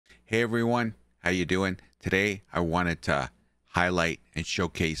Hey everyone, how you doing? Today I wanted to highlight and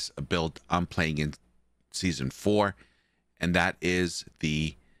showcase a build I'm playing in season 4, and that is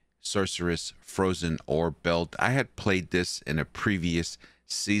the Sorceress Frozen Orb build. I had played this in a previous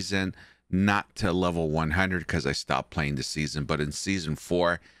season, not to level 100 because I stopped playing the season, but in season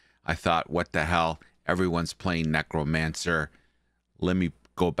 4 I thought, what the hell, everyone's playing Necromancer, let me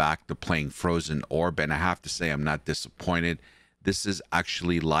go back to playing Frozen Orb, and I have to say I'm not disappointed. This is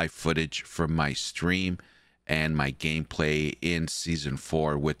actually live footage from my stream and my gameplay in season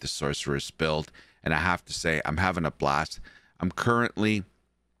 4 with the Sorceress build, and I have to say I'm having a blast. I'm currently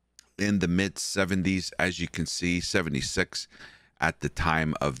in the mid 70s, as you can see, 76 at the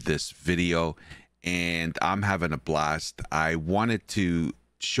time of this video, and I'm having a blast. I wanted to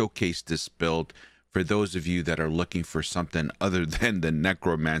showcase this build for those of you that are looking for something other than the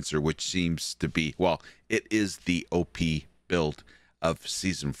Necromancer, which seems to be, well, it is the OP build of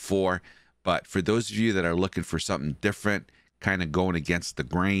season 4. But for those of you that are looking for something different, kind of going against the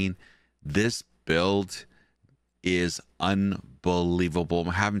grain, this build is unbelievable. I'm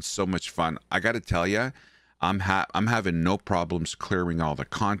having so much fun. I got to tell you, I'm having no problems clearing all the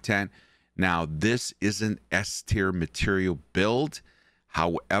content. Now, this isn't S tier material build.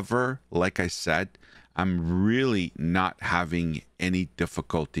 However, like I said, I'm really not having any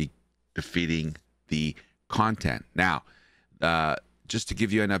difficulty defeating the content. Now, just to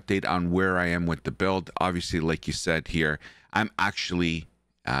give you an update on where I am with the build, obviously, like you said here, I'm actually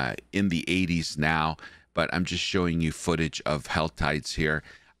in the 80s now, but I'm just showing you footage of Helltides here.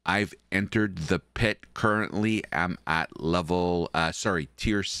 I've entered the pit currently. I'm at level,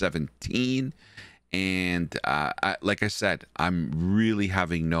 tier 17. And like I said, I'm really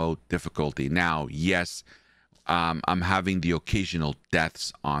having no difficulty. Now, yes, I'm having the occasional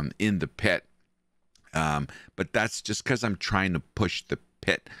deaths in the pit. But that's just because I'm trying to push the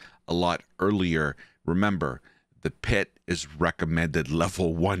pit a lot earlier. Remember, the pit is recommended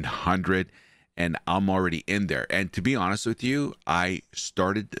level 100, and I'm already in there. And to be honest with you, I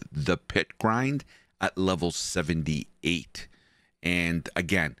started the pit grind at level 78. And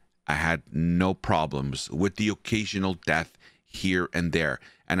again, I had no problems with the occasional death here and there.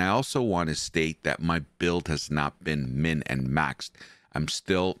 And I also want to state that my build has not been min and maxed. I'm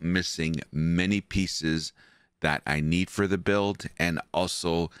still missing many pieces that I need for the build, and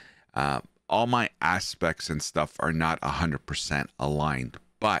also all my aspects and stuff are not 100% aligned.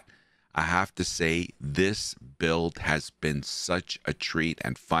 But I have to say, this build has been such a treat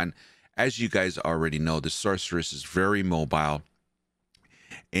and fun. As you guys already know, the Sorceress is very mobile.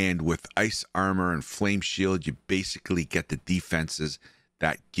 And with ice armor and flame shield, you basically get the defenses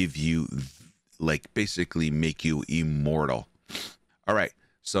that give you, like, basically make you immortal. All right,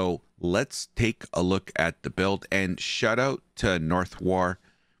 so let's take a look at the build, and shout out to North War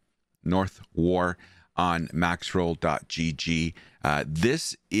on maxroll.gg.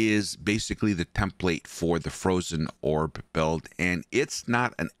 This is basically the template for the Frozen Orb build, and it's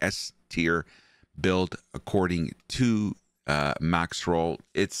not an S tier build according to Maxroll.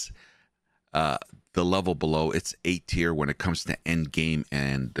 It's the level below. It's A tier when it comes to end game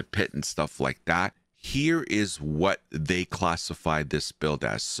and the pit and stuff like that. Here is what they classify this build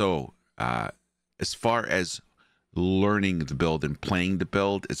as. So as far as learning the build and playing the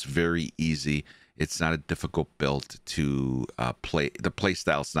build, it's very easy. It's not a difficult build to play. The play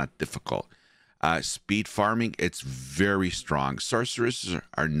style is not difficult. Speed farming, it's very strong. Sorceresses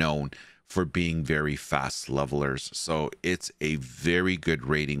are known for being very fast levelers, so it's a very good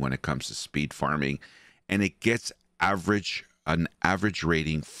rating when it comes to speed farming, and it gets an average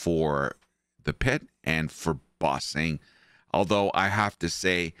rating for the pit and for bossing, although I have to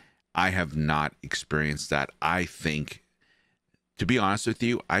say I have not experienced that. I think, to be honest with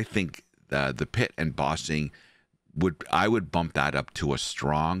you, I think the pit and bossing I would bump that up to a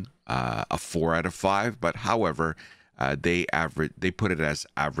strong a 4 out of 5. But however, they put it as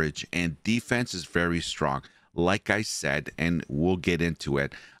average, and defense is very strong. Like I said, and we'll get into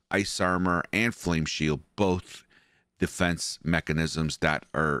it, ice armor and flame shield, both defense mechanisms that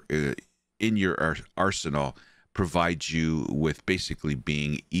are in your arsenal, provide you with basically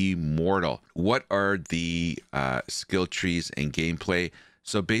being immortal. What are the skill trees and gameplay?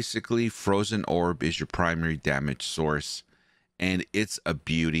 So basically, Frozen Orb is your primary damage source, and it's a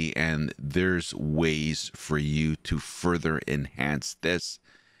beauty, and there's ways for you to further enhance this.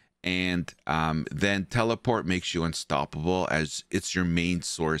 And then teleport makes you unstoppable, as it's your main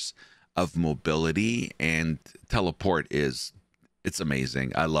source of mobility, and teleport it's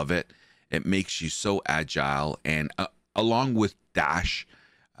amazing. I love it. It makes you so agile, and along with dash,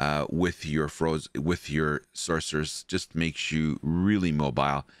 with your sorcerers, just makes you really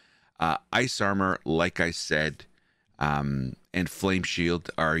mobile. Ice armor, like I said, and flame shield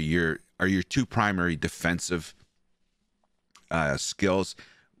are your two primary defensive skills,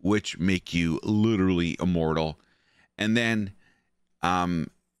 which make you literally immortal. And then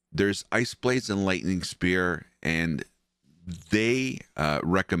there's ice blades and lightning spear, and they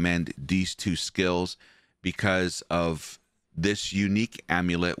recommend these two skills because of this unique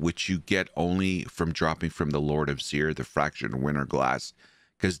amulet, which you get only from dropping from the Lord of Zir, the Fractured Winter Glass,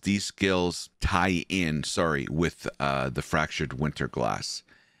 because these skills tie in, with the Fractured Winter Glass.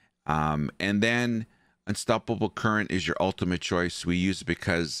 And then Unstoppable Current is your ultimate choice. We use it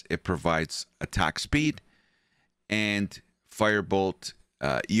because it provides attack speed. And Firebolt,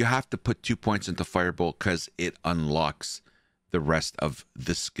 you have to put 2 points into Firebolt because it unlocks the rest of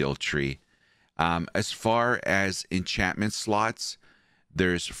the skill tree. As far as enchantment slots,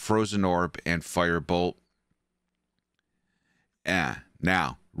 there's Frozen Orb and Firebolt.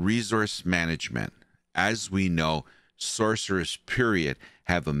 Now, resource management. As we know, sorcerers, period,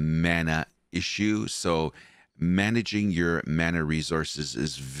 have a mana issue. So managing your mana resources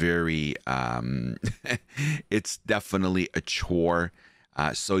is very, it's definitely a chore.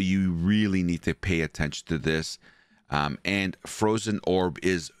 So you really need to pay attention to this. And Frozen Orb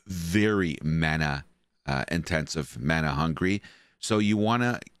is very mana intensive, mana hungry. So you want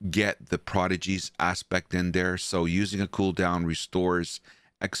to get the Prodigies aspect in there. So using a cooldown restores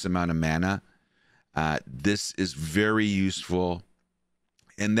X amount of mana. This is very useful.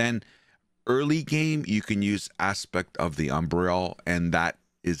 And then early game, you can use aspect of the Umbriel, and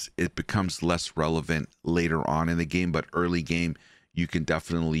it becomes less relevant later on in the game. But early game, you can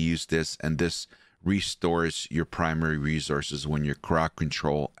definitely use this, and this restores your primary resources when you crowd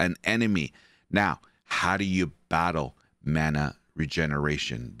control an enemy. Now, how do you battle mana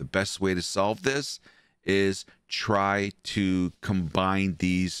regeneration? The best way to solve this is try to combine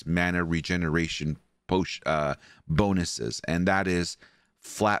these mana regeneration bonuses, and that is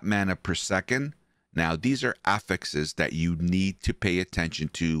flat mana per second. Now, these are affixes that you need to pay attention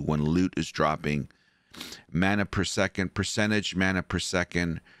to when loot is dropping. Mana per second, percentage mana per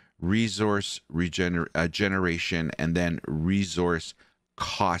second, resource generation, and then resource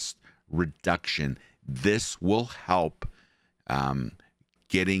cost reduction. This will help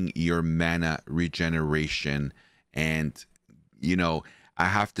getting your mana regeneration. And, I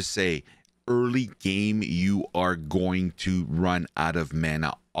have to say, early game, you are going to run out of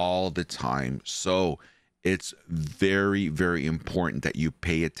mana all the time. So it's very, very important that you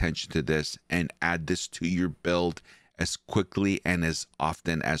pay attention to this and add this to your build as quickly and as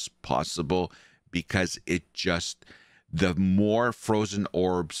often as possible, because the more frozen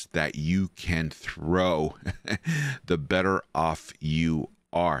orbs that you can throw, the better off you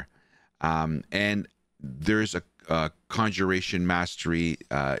are. And there's a conjuration mastery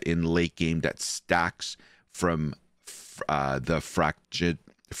in late game that stacks from the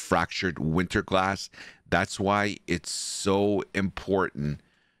fractured winter glass. That's why it's so important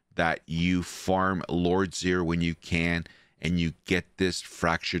that you farm Lord Zir when you can, and you get this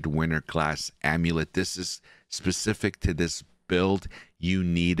fractured winter glass amulet. This is specific to this build. You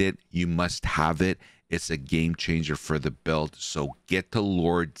need it. You must have it. It's a game changer for the build. So get to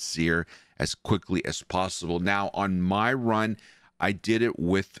Lord Zir as quickly as possible. Now, on my run, I did it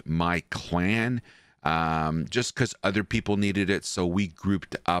with my clan just because other people needed it. So we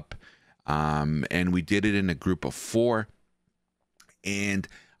grouped up and we did it in a group of 4. And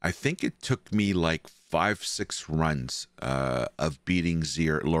I think it took me like 5-6 runs of beating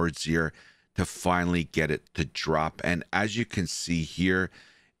Lord Zir to finally get it to drop. And as you can see here,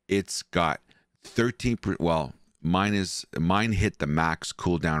 it's got 13%. Well, mine hit the max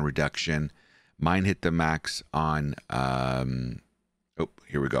cooldown reduction. Mine hit the max on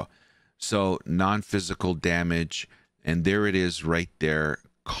here we go. So non-physical damage, and there it is right there,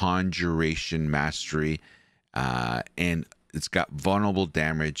 conjuration mastery, and it's got vulnerable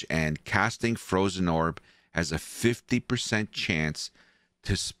damage, and casting Frozen Orb has a 50% chance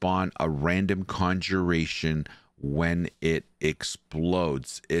to spawn a random conjuration when it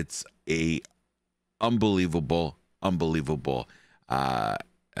explodes. It's a unbelievable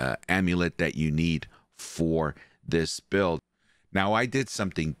amulet that you need for this build. Now, I did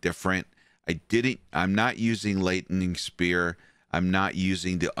something different. I'm not using Lightning Spear. I'm not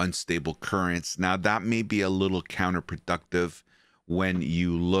using the unstable currents. Now, that may be a little counterproductive when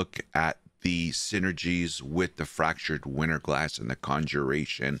you look at the synergies with the Fractured Winter Glass and the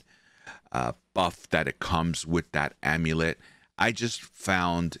Conjuration buff that it comes with that amulet. I just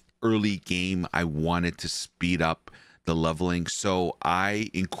found early game I wanted to speed up the leveling, so I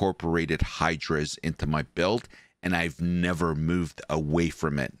incorporated Hydras into my build, and I've never moved away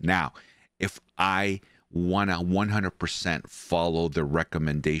from it. Now, if I want to 100% follow the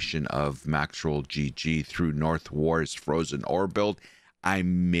recommendation of Maxwell GG through North War's Frozen Orb build, I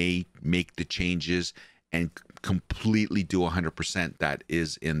may make the changes and completely do 100% that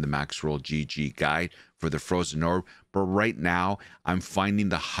is in the Maxwell GG guide for the Frozen Orb. But right now, I'm finding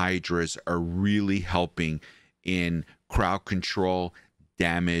the Hydras are really helping in crowd control,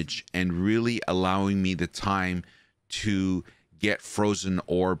 damage, and really allowing me the time to get Frozen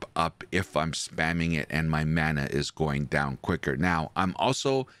Orb up if I'm spamming it and my mana is going down quicker. Now, I'm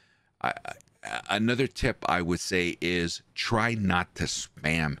also another tip I would say is try not to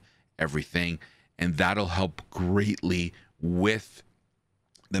spam everything, and that'll help greatly with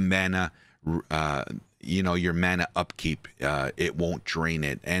the mana, your mana upkeep. It won't drain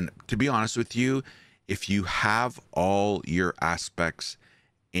it. And to be honest with you, if you have all your aspects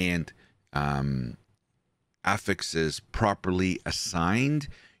and affixes properly assigned,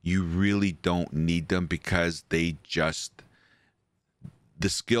 you really don't need them, because the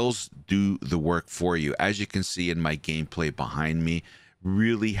skills do the work for you. As you can see in my gameplay behind me,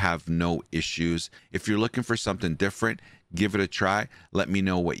 really have no issues. If you're looking for something different, give it a try. Let me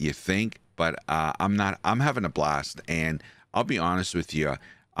know what you think. But I'm having a blast, and I'll be honest with you,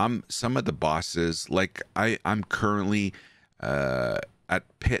 some of the bosses, like I'm currently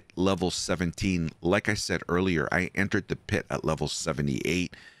at pit level 17. Like I said earlier, I entered the pit at level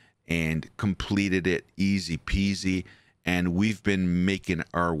 78 and completed it easy peasy. And we've been making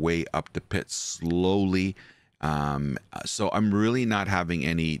our way up the pit slowly. So I'm really not having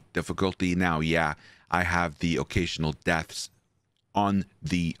any difficulty now. Yeah, I have the occasional deaths on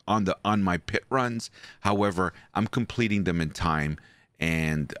my pit runs. However, I'm completing them in time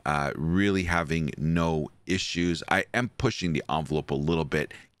and really having no issues. I am pushing the envelope a little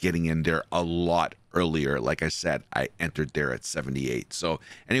bit, getting in there a lot earlier. Like I said, I entered there at 78. So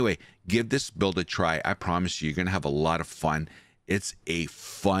anyway, give this build a try. I promise you, you're going to have a lot of fun. It's a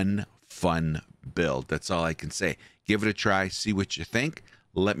fun build. That's all I can say. Give it a try. See what you think.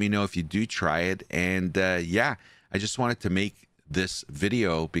 Let me know if you do try it. And yeah, I just wanted to make this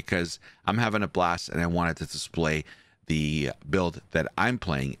video because I'm having a blast and I wanted to display the build that I'm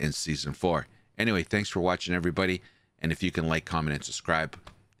playing in Season 4. Anyway, thanks for watching, everybody. And if you can like, comment, and subscribe,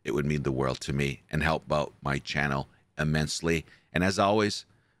 it would mean the world to me and help out my channel immensely. And as always,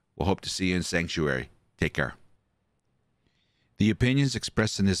 we'll hope to see you in Sanctuary. Take care. The opinions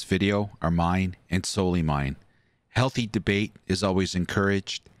expressed in this video are mine and solely mine. Healthy debate is always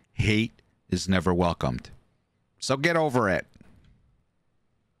encouraged. Hate is never welcomed. So get over it.